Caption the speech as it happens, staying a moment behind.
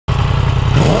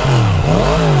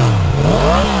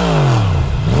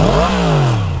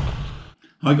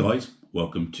Hi guys,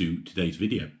 welcome to today's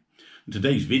video. And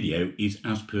today's video is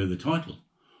as per the title,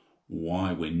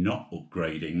 why we're not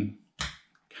upgrading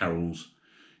Carro's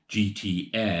GT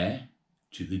Air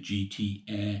to the GT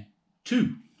Air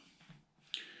 2.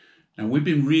 Now we've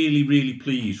been really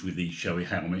pleased with these Shoei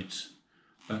helmets.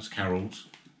 That's Carro's.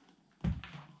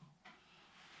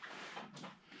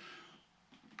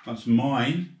 That's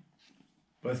mine.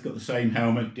 Both got the same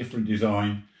helmet, different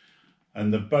design,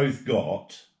 and they've both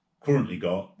currently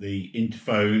got the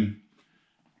Interphone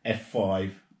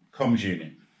F5 comms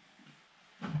unit.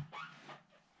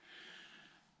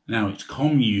 Now it's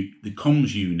the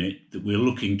comms unit that we're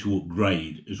looking to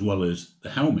upgrade as well as the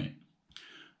helmet,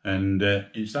 and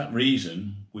it's that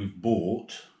reason we've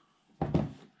bought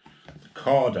the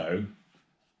Cardo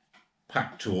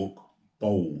Packtalk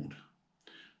Bold.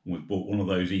 We've bought one of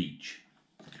those each,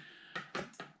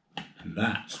 and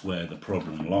that's where the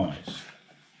problem lies.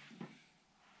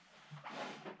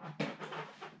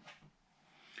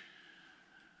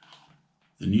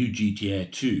 The new GT Air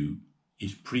 2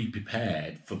 is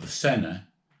pre-prepared for the Senna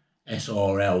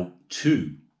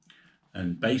SRL2,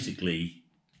 and basically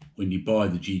when you buy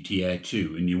the GT Air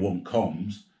 2 and you want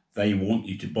comms, they want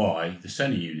you to buy the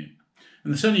Senna unit,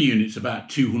 and the Senna unit's about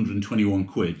 221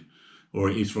 quid, or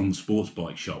it is from the sports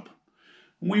bike shop,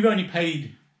 and we've only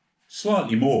paid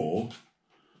slightly more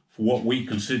for what we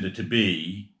consider to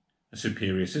be a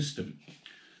superior system.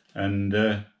 And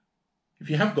if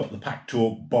you have got the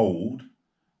Packtalk Bold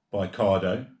by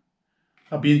Cardo,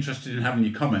 I'd be interested in having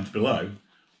your comments below.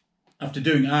 After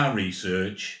doing our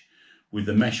research with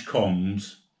the mesh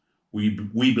comms, we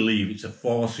believe it's a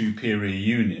far superior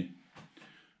unit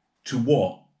to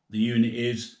what the unit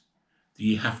is that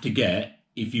you have to get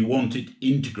if you want it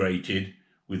integrated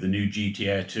with the new GT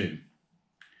Air 2.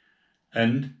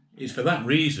 And it's for that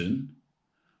reason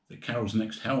that Carro's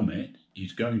next helmet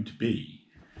is going to be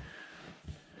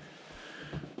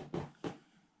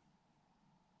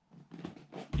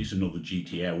another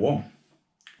GT Air 1,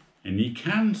 and you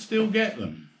can still get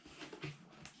them.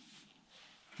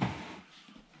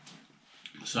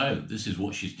 So this is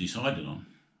what she's decided on.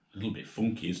 A little bit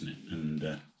funky, isn't it? And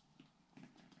I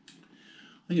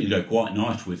think it'll go quite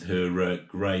nice with her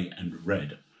grey and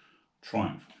red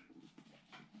Triumph.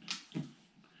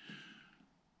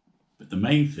 But the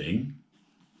main thing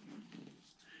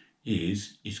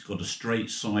is it's got a straight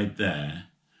side there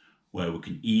where we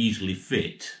can easily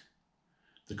fit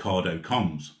the Cardo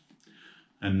comms,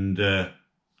 and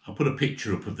I'll put a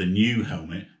picture up of the new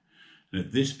helmet, and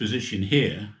at this position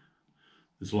here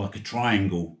there's like a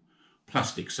triangle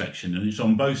plastic section, and it's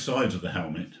on both sides of the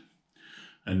helmet,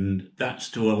 and that's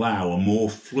to allow a more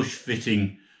flush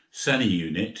fitting Senna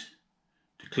unit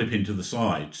to clip into the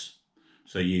sides.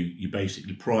 So you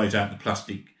basically prise out the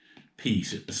plastic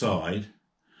piece at the side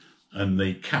and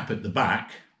the cap at the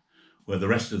back where the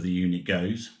rest of the unit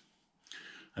goes.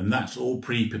 And that's all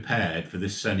pre-prepared for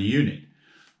this Senna unit.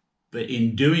 But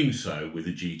in doing so with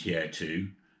the GT Air 2,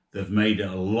 they've made it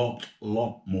a lot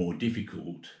more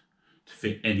difficult to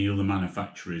fit any other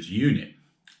manufacturer's unit,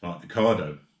 like the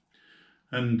Cardo.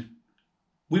 And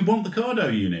we want the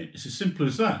Cardo unit, it's as simple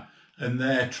as that. And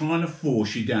they're trying to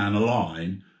force you down a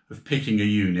line of picking a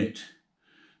unit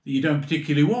that you don't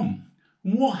particularly want.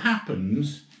 And what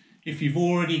happens if you've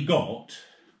already got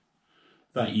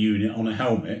that unit on a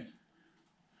helmet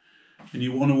and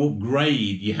you want to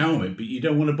upgrade your helmet, but you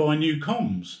don't want to buy new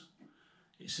comms?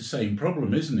 It's the same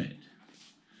problem, isn't it?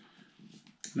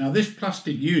 Now this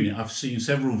plastic unit, I've seen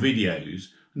several videos,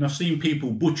 and I've seen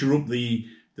people butcher up the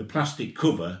plastic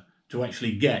cover to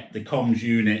actually get the comms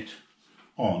unit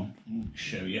on. I'll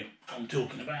show you what I'm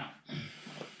talking about.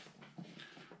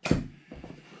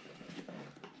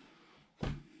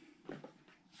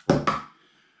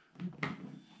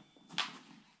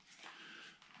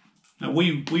 Now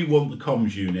we want the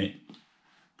comms unit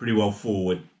pretty well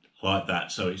forward like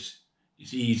that, so it's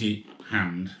easy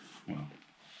hand. Well,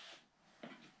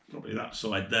 probably that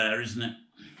side there, isn't it?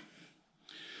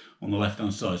 On the left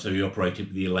hand side, so you operate it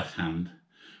with your left hand.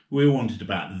 We want it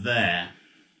about there,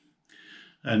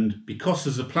 and because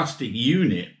there's a plastic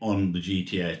unit on the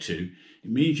GT Air 2, it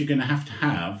means you're going to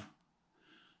have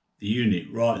the unit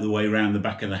right the way around the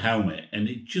back of the helmet, and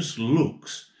it just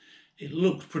looks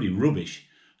pretty rubbish.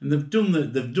 And they've done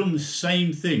the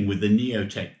same thing with the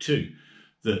Neotech 2,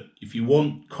 that if you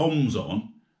want comms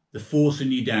on, they're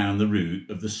forcing you down the route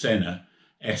of the Senna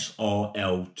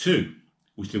SRL2,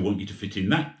 which they want you to fit in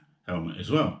that helmet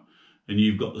as well. And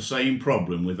you've got the same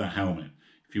problem with that helmet.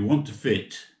 If you want to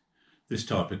fit this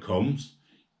type of comms,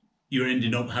 you're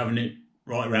ending up having it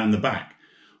right around the back,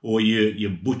 or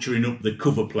you're butchering up the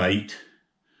cover plate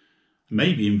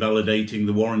maybe invalidating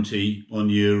the warranty on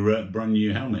your brand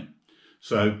new helmet.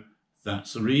 So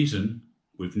that's the reason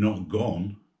we've not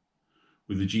gone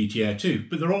with the GT Air 2.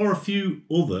 But there are a few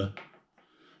other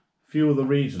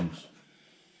reasons.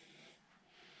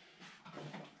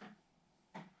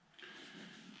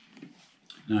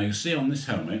 Now you'll see on this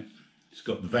helmet, it's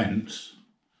got the vents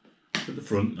at the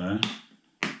front there.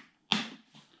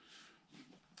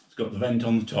 It's got the vent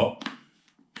on the top,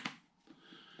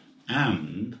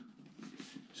 and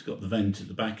it's got the vent at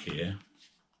the back here,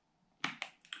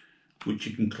 which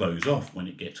you can close off when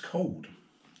it gets cold.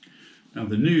 Now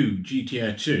the new GT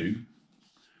Air 2,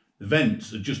 the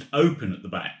vents are just open at the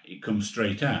back. It comes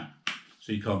straight out,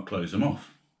 so you can't close them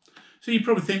off. So you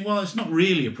probably think, well, it's not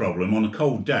really a problem. On a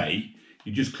cold day,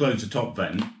 you just close the top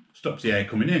vent, stops the air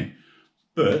coming in.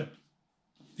 But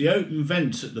the open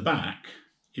vents at the back,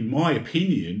 in my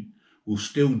opinion, will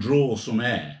still draw some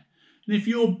air. And if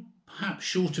you're perhaps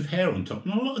short of hair on top,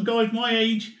 and a lot of guys my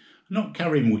age are not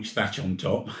carrying much thatch on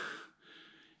top,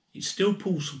 it still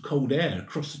pulls some cold air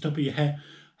across the top of your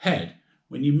head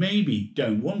when you maybe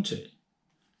don't want it.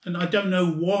 And I don't know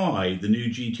why the new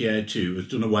GT Air 2 has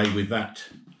done away with that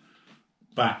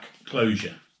back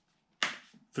closure.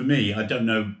 For me, I don't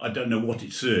know what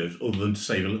it serves other than to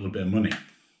save a little bit of money.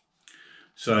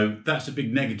 So that's a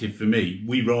big negative for me.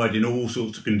 We ride in all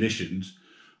sorts of conditions,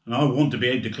 and I want to be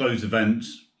able to close the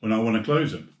vents when I want to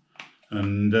close them.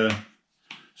 And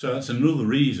so that's another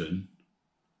reason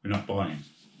we're not buying.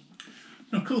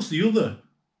 And of course, the other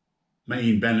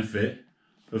main benefit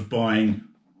of buying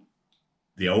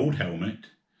the old helmet,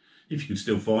 if you can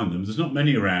still find them, there's not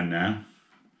many around now,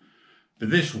 but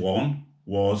this one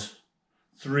was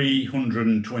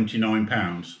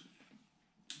 £329.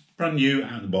 Brand new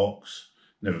out of the box,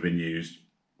 never been used.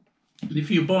 And if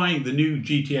you're buying the new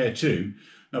GT Air 2,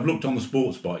 I've looked on the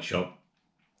sports bike shop,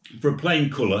 for a plain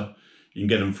colour, you can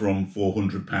get them from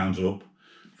 £400 up.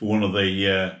 For one of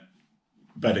the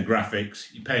better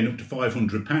graphics, you're paying up to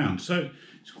 £500. So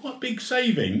it's quite a big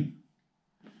saving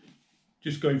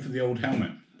just going for the old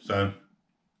helmet. So,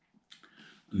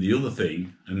 and the other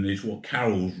thing, and it's what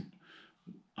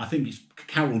I think it's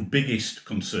Carol's biggest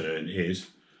concern, is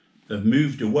they've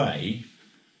moved away,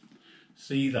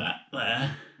 see that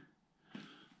there,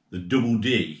 the double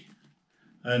D.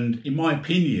 And in my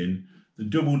opinion, the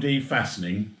double D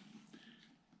fastening,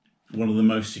 one of the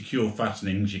most secure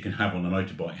fastenings you can have on a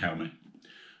motorbike helmet.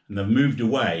 And they've moved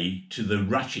away to the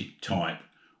ratchet type,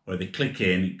 where they click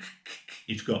in,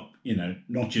 it's got, you know,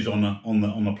 notches on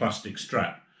a plastic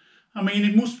strap. I mean,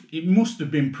 it must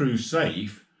have been proved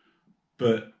safe,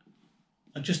 but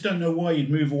I just don't know why you'd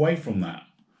move away from that.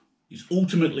 It's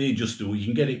ultimately adjustable. You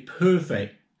can get it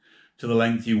perfect to the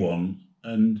length you want.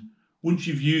 And once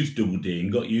you've used double D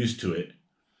and got used to it,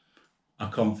 I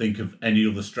can't think of any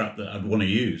other strap that I'd want to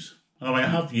use. I mean, I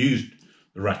have used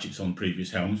the ratchets on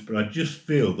previous helmets, but I just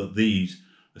feel that these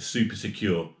are super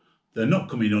secure. They're not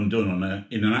coming undone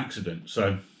in an accident.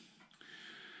 So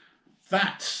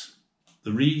that's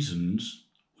the reasons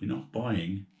we're not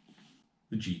buying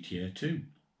the GT Air 2.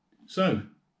 So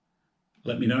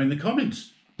let me know in the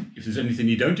comments if there's anything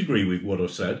you don't agree with what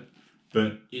I've said,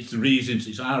 but it's the reasons,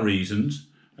 it's our reasons,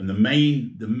 and the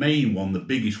main one, the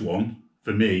biggest one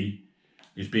for me,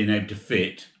 is being able to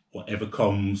fit whatever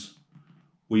comms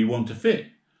we want to fit.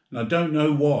 And I don't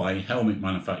know why helmet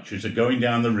manufacturers are going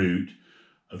down the route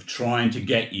of trying to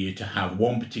get you to have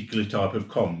one particular type of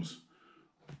comms.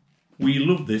 We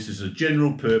love this as a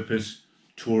general purpose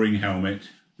touring helmet,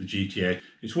 the GT Air.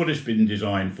 It's what it's been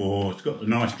designed for. It's got a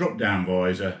nice drop down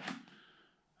visor,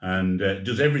 and it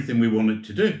does everything we want it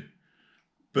to do.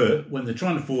 But when they're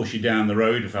trying to force you down the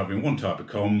road of having one type of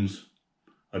comms,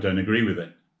 I don't agree with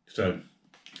it. So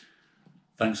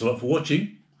thanks a lot for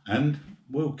watching, and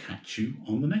we'll catch you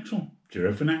on the next one.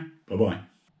 Cheerio for now. Bye-bye.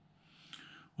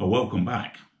 Well, welcome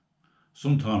back.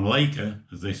 Sometime later,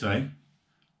 as they say,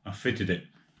 I fitted it.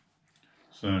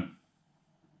 So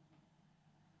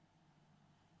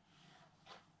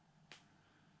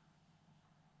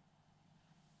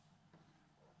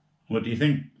what do you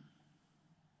think?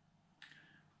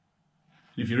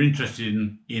 If you're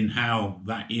interested in how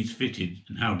that is fitted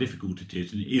and how difficult it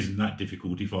is, and it isn't that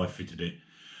difficult if I fitted it,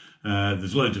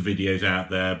 there's loads of videos out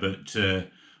there, but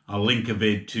I'll link a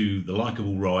vid to the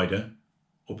Likeable Rider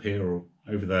up here or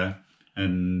over there,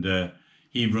 and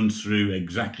he runs through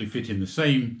exactly fitting the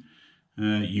same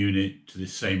unit to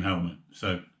this same helmet.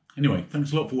 So anyway,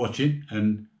 thanks a lot for watching,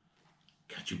 and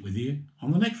catch up with you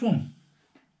on the next one.